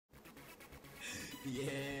Yeah,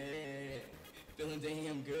 feeling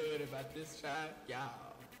damn good about this shot, y'all.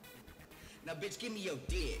 Now, bitch, give me your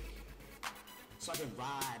dick so I can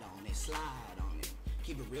ride on it, slide on it.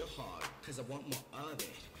 Keep it real hard, cause I want more of it.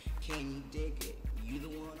 Can you dig it? You the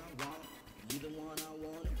one I want. You the one I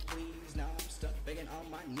want it, please. Now I'm stuck begging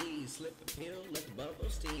on my knees. Slip a pill, let the bubble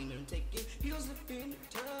steam. And taking pills up in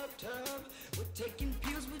the tub. We're taking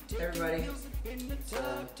pills, we're taking pills up in the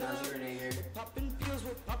tub. Najee Rene here. We're popping pills,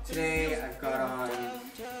 we're popping Today I've got on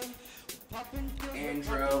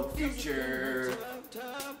Andro Future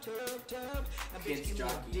Kids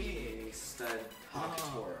Jockey Stud Hockey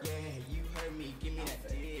Tour. Yeah, you heard me, give me that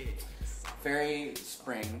dick. Very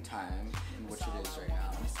springtime, which it is right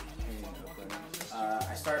now in Oakland.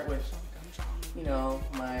 I start with, you know,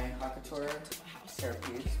 my hockey tour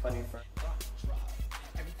hairpiece, bunny front.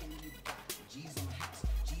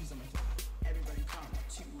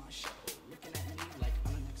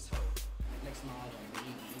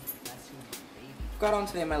 Got on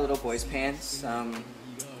today my little boy's pants.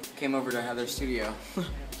 Came over to Heather's studio.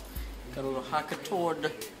 Got a little hockey tour.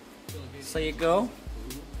 So you go.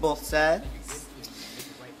 Both sides.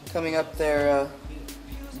 Coming up their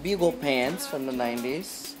Bugle pants from the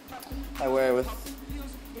 90s. I wear with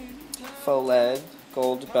faux lead,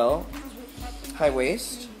 gold belt, high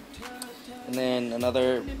waist, and then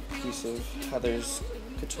another piece of Heather's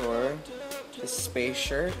couture, this space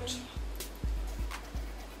shirt.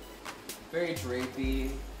 Very drapey,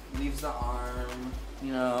 leaves the arm,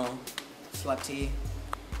 you know, slutty. In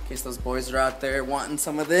case those boys are out there wanting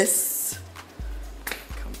some of this.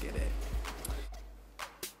 Come get it.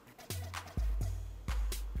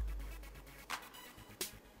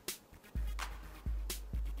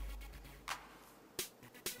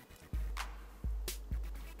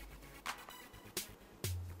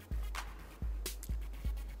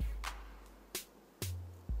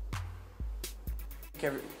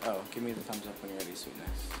 Give me the thumbs up when you're ready,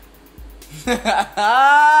 sweetness.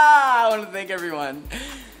 I want to thank everyone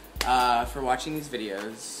for watching these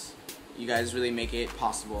videos. You guys really make it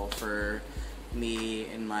possible for me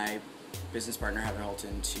and my business partner, Heather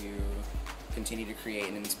Holton, to continue to create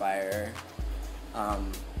and inspire.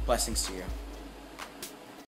 Blessings to you.